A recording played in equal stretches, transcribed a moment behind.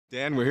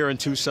Dan, we're here in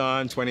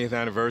Tucson, 20th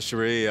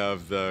anniversary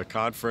of the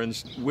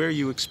conference. Where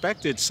you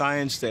expected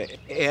science to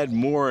add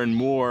more and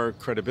more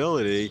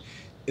credibility,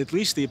 at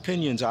least the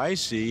opinions I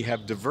see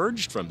have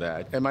diverged from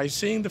that. Am I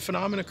seeing the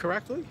phenomena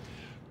correctly?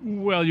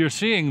 Well, you're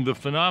seeing the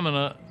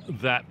phenomena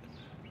that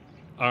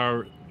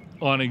are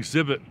on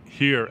exhibit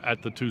here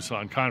at the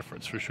Tucson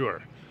conference, for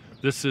sure.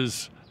 This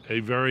is a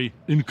very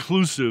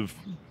inclusive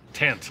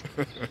tent.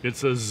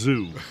 It's a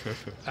zoo.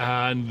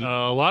 And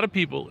a lot of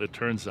people, it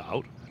turns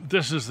out,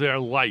 this is their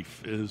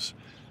life, is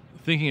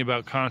thinking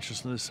about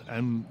consciousness,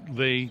 and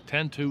they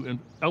tend to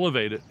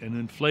elevate it and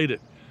inflate it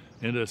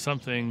into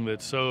something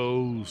that's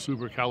so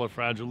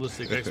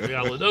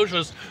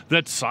supercalifragilisticexpialidocious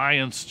that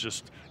science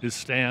just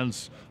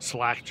stands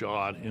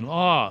slack-jawed in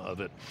awe of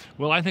it.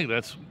 Well, I think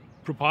that's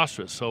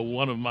preposterous. So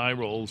one of my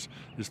roles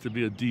is to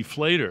be a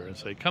deflator and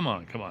say, come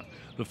on.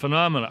 The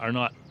phenomena are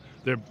not,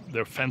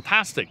 they're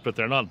fantastic, but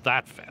they're not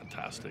that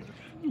fantastic.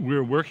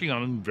 We're working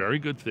on very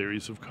good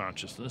theories of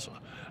consciousness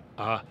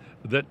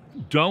that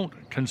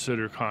don't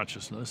consider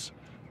consciousness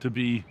to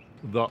be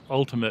the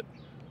ultimate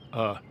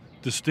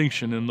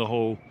distinction in the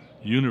whole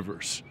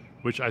universe,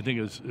 which I think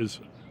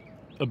is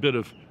a bit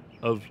of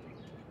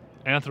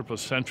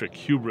anthropocentric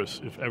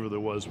hubris, if ever there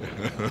was one.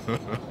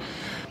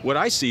 What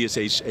I see is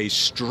a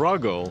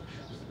struggle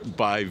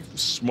by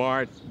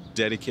smart,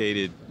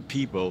 dedicated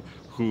people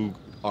who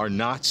are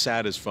not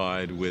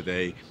satisfied with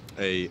a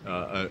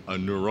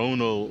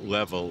neuronal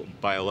level,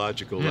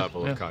 biological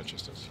level of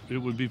consciousness. It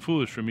would be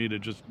foolish for me to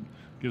just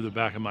give the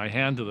back of my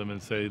hand to them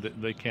and say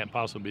that they can't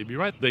possibly be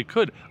right. They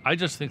could. I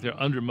just think they're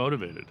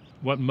undermotivated.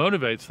 What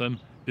motivates them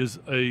is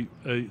a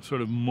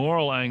sort of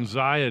moral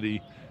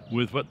anxiety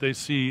with what they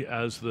see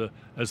as the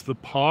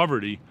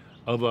poverty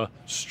of a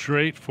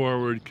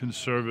straightforward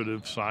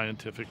conservative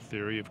scientific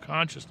theory of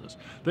consciousness.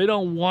 They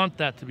don't want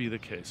that to be the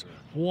case.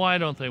 Why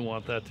don't they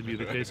want that to be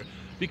the case?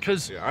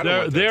 Because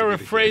they're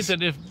afraid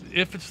that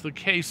if it's the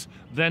case,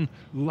 then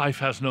life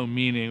has no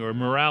meaning or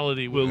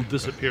morality will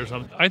disappear.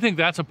 I think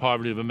that's a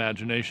poverty of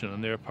imagination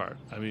on their part.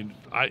 I mean,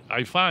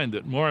 I find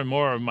that more and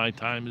more of my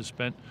time is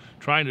spent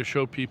trying to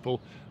show people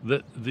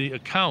that the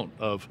account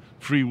of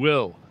free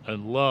will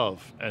and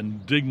love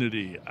and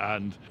dignity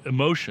and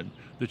emotion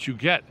that you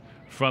get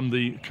from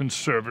the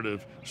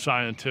conservative,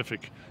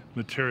 scientific,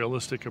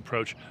 materialistic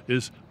approach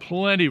is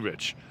plenty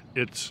rich.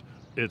 It's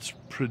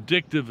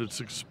predictive, it's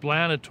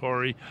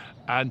explanatory,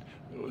 and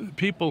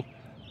people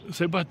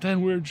say, but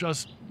then we're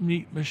just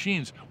meat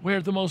machines.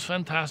 We're the most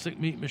fantastic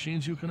meat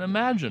machines you can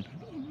imagine.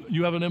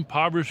 You have an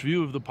impoverished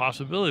view of the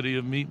possibility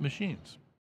of meat machines.